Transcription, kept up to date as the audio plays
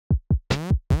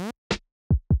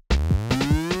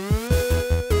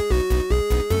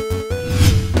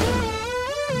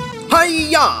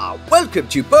Welcome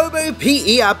to Bobo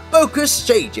PE at Boca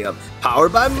Stadium,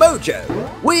 powered by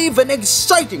MOJO. We've an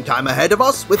exciting time ahead of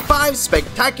us with 5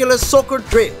 spectacular soccer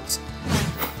drills.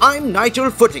 I'm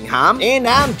Nigel Footingham. And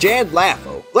I'm TED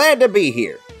Lassо. Glad to be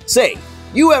here. Say,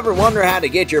 you ever wonder how to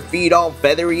get your feet all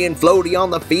feathery and floaty on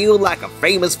the field like a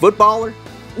famous footballer?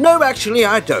 No, actually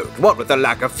I don't, what with the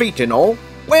lack of feet and all.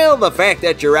 Well, the fact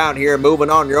that you're out here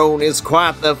moving on your own is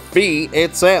quite the feat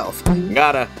itself.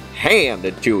 Gotta hand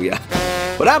it to you.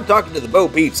 But I'm talking to the Bo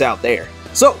peeps out there.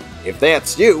 So, if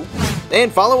that's you,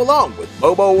 then follow along with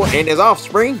Bobo and his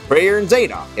offspring, Prayer and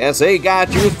Zadok, as they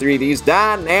guide you through these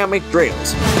dynamic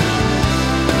drills.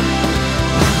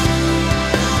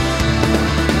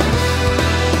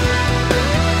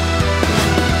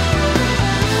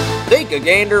 Take a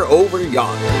gander over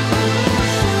yonder.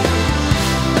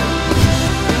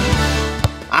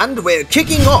 And we're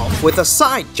kicking off with a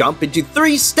side jump into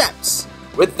 3 steps.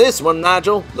 With this one,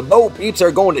 Nigel, the Bo peeps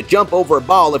are going to jump over a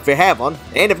ball if you have one,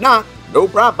 and if not, no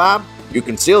problem, you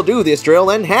can still do this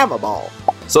drill and have a ball.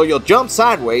 So you'll jump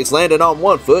sideways, landing on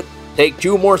one foot, take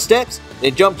 2 more steps,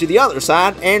 then jump to the other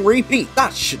side and repeat.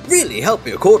 That should really help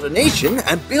your coordination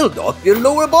and build up your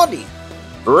lower body.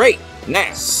 Great,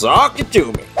 now sock it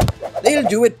to me. They'll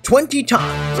do it 20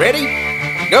 times. Ready?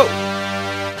 Go!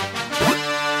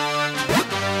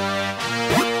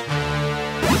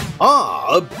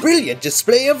 Ah, a brilliant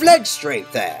display of leg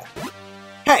strength there.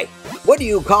 Hey, what do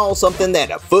you call something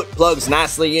that a foot plugs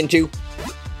nicely into?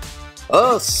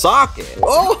 A socket.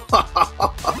 Oh,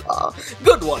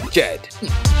 good one, Jed.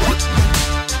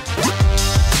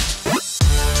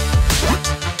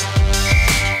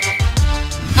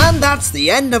 And that's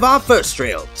the end of our first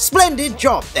drill. Splendid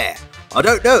job there. I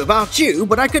don't know about you,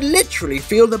 but I could literally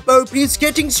feel the Bo piece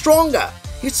getting stronger.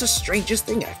 It's the strangest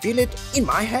thing, I feel it in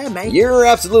my hair, mate. You're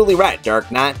absolutely right,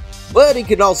 Dark Knight. But it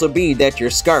could also be that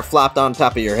your scarf flopped on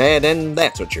top of your head and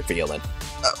that's what you're feeling.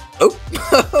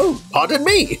 Oh, pardon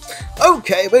me.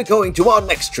 Okay, we're going to our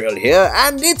next drill here,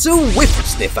 and it's a whiffer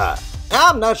sniffer.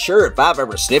 I'm not sure if I've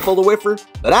ever sniffled a whiffer,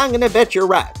 but I'm gonna bet you're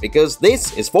right, because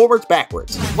this is forwards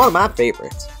backwards. One of my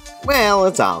favorites. Well,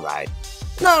 it's alright.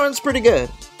 No, it's pretty good.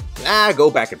 I go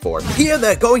back and forth. Here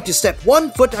they're going to step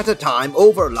 1 foot at a time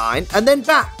over a line and then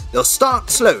back. They'll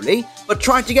start slowly, but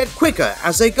try to get quicker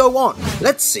as they go on.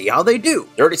 Let's see how they do.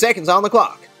 30 seconds on the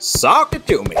clock. Sock it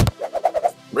to me.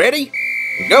 Ready?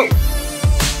 Go!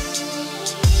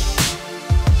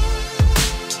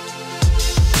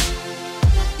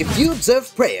 If you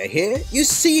observe Prayer here, you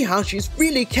see how she's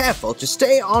really careful to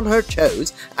stay on her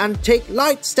toes and take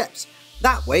light steps.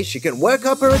 That way she can work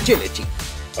up her agility.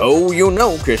 Oh, you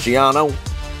know, Cristiano.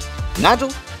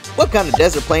 Nigel, what kind of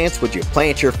desert plants would you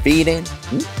plant your feet in?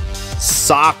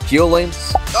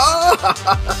 Succulents?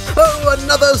 Oh,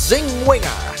 another zing winger.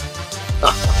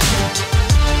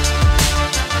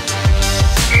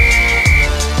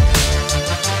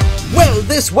 Well,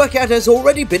 this workout has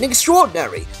already been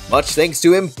extraordinary, much thanks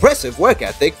to impressive work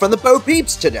ethic from the Bo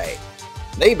peeps today.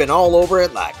 They've been all over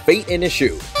it like feet in a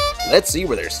shoe. Let's see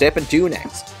where they're stepping to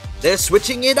next. They're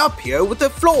switching it up here with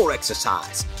the floor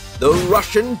exercise, the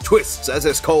Russian twists as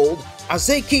it's called. As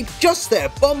they keep just their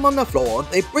bum on the floor,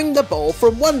 they bring the ball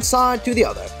from one side to the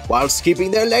other, whilst keeping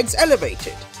their legs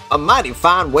elevated. A mighty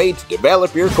fine way to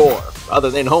develop your core, rather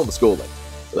than homeschooling.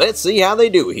 Let's see how they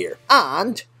do here.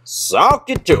 And sock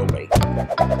it to me.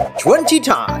 20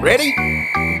 times. Ready?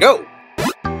 Go!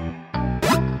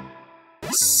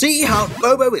 See how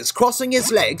Bobo is crossing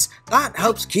his legs? That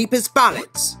helps keep his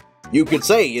balance. You could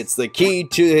say it's the key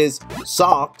to his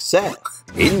success.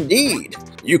 Indeed.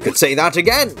 You could say that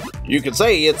again. You could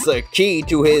say it's the key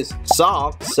to his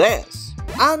success.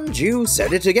 And you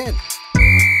said it again.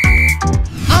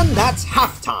 And that's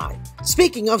halftime.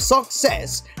 Speaking of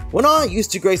success, when I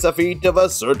used to grace the feet of a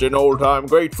certain old-time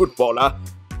great footballer,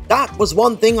 that was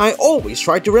one thing I always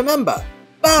tried to remember.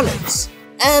 Balance.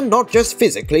 And not just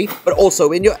physically, but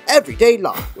also in your everyday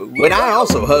life. When I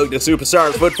also hugged a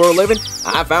superstar's foot for a living,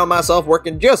 I found myself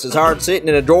working just as hard sitting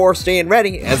in a drawer staying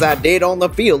ready as I did on the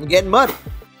field getting muddy.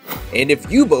 And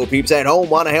if you Bo peeps at home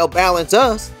want to help balance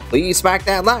us, please smack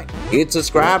that like, hit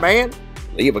subscribe, and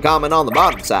leave a comment on the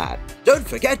bottom side. Don't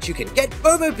forget you can get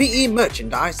Bobo PE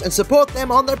merchandise and support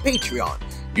them on their Patreon.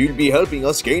 You'll be helping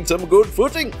us gain some good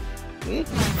footing.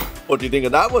 What do you think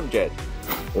of that one, Jed?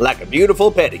 Like a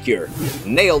beautiful pedicure.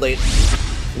 Nailed it.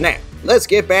 Now, let's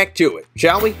get back to it,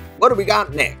 shall we? What do we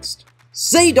got next?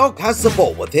 Zadok has the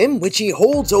ball with him, which he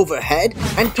holds overhead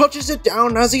and touches it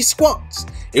down as he squats.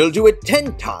 He'll do it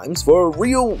 10 times for a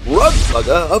real rug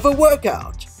plugger of a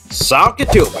workout. Sock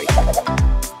it to me.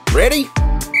 Ready?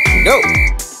 Go!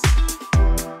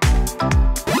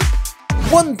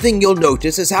 One thing you'll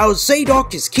notice is how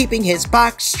Zadok is keeping his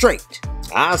back straight.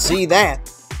 I see that.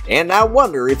 And I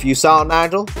wonder if you saw,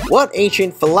 Nigel, what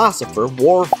ancient philosopher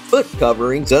wore foot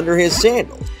coverings under his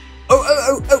sandals?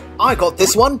 Oh, I got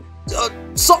this one.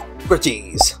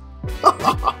 Socrates.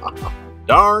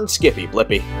 Darn Skippy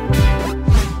Blippy.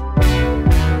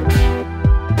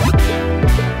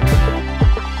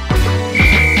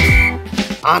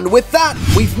 And with that,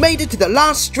 we've made it to the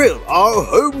last drill, our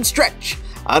home stretch.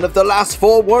 And if the last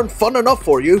 4 weren't fun enough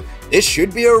for you, this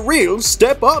should be a real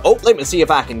step up. Oh, let me see if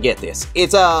I can get this.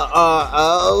 It's a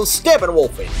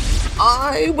Steppenwolfing.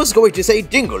 I was going to say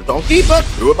dingle donkey, but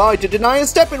who am I to deny a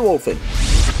Steppenwolfing?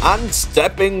 And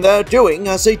stepping they're doing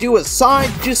as they do a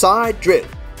side-to-side drill.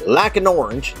 Like an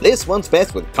orange, this one's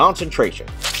best with concentration.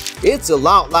 It's a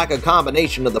lot like a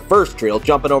combination of the first drill,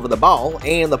 jumping over the ball,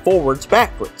 and the forwards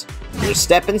backwards. You're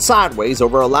stepping sideways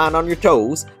over a line on your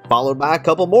toes, followed by a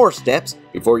couple more steps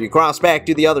before you cross back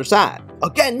to the other side.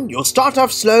 Again, you'll start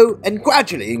off slow and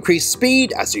gradually increase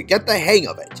speed as you get the hang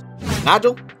of it.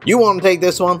 Nigel, you want to take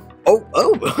this one?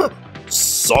 Oh,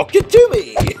 suck it to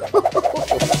me.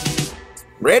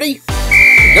 Ready?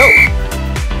 Go!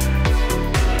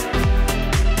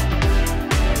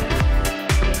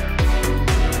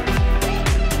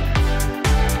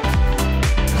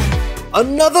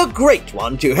 Another great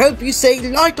one to help you stay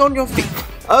light on your feet.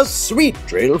 A sweet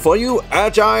drill for you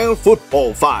agile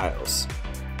football files.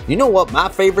 You know what my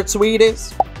favorite sweet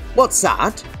is? What's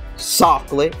that?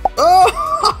 Chocolate.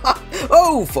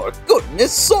 Oh, for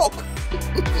goodness sake.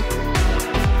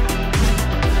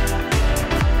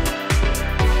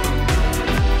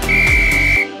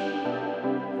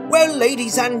 Well,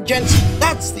 ladies and gents,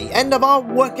 that's the end of our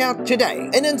workout today.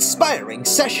 An inspiring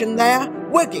session there.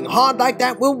 Working hard like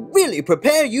that will really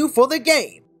prepare you for the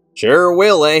game. Sure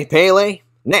will, Pele?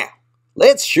 Now,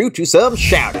 let's shoot to some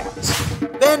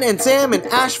shoutouts. Ben and Sam in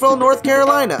Asheville, North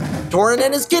Carolina. Torrin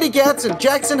and his kitty cats in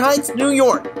Jackson Heights, New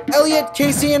York. Elliot,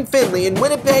 Casey, and Finley in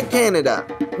Winnipeg, Canada.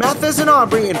 Mathis and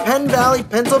Aubrey in Penn Valley,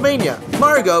 Pennsylvania.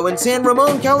 Margot in San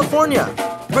Ramon, California.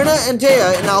 Brenna and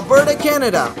Taya in Alberta,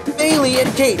 Canada. Bailey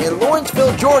and Kate in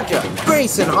Lawrenceville, Georgia.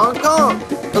 Grace in Hong Kong.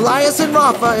 Elias and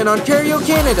Rafa in Ontario,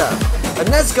 Canada.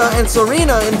 Aneska and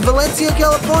Serena in Valencia,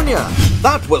 California.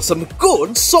 That was some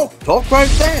good sock talk right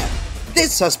there.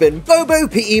 This has been Bobo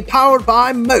PE powered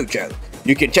by MOJO.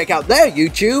 You can check out their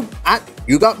YouTube at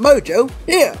You Got Mojo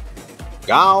here.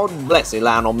 God bless you,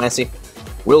 Lionel Messi.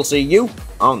 We'll see you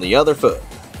on the other foot.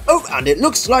 Oh, and it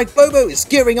looks like Bobo is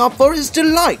gearing up for his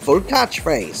delightful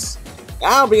catchphrase.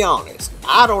 I'll be honest,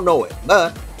 I don't know it,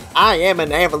 but I am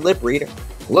an avid lip reader.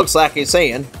 Looks like he's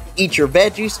saying, eat your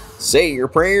veggies, say your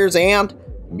prayers, and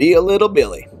be a little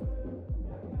Billy.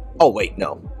 Oh wait,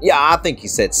 no. Yeah, I think he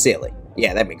said silly.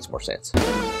 Yeah, that makes more sense.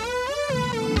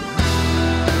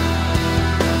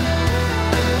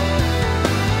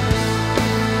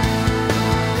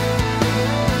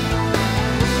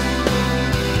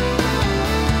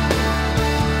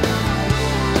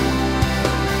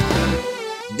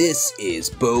 This is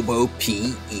Bobo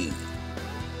PE.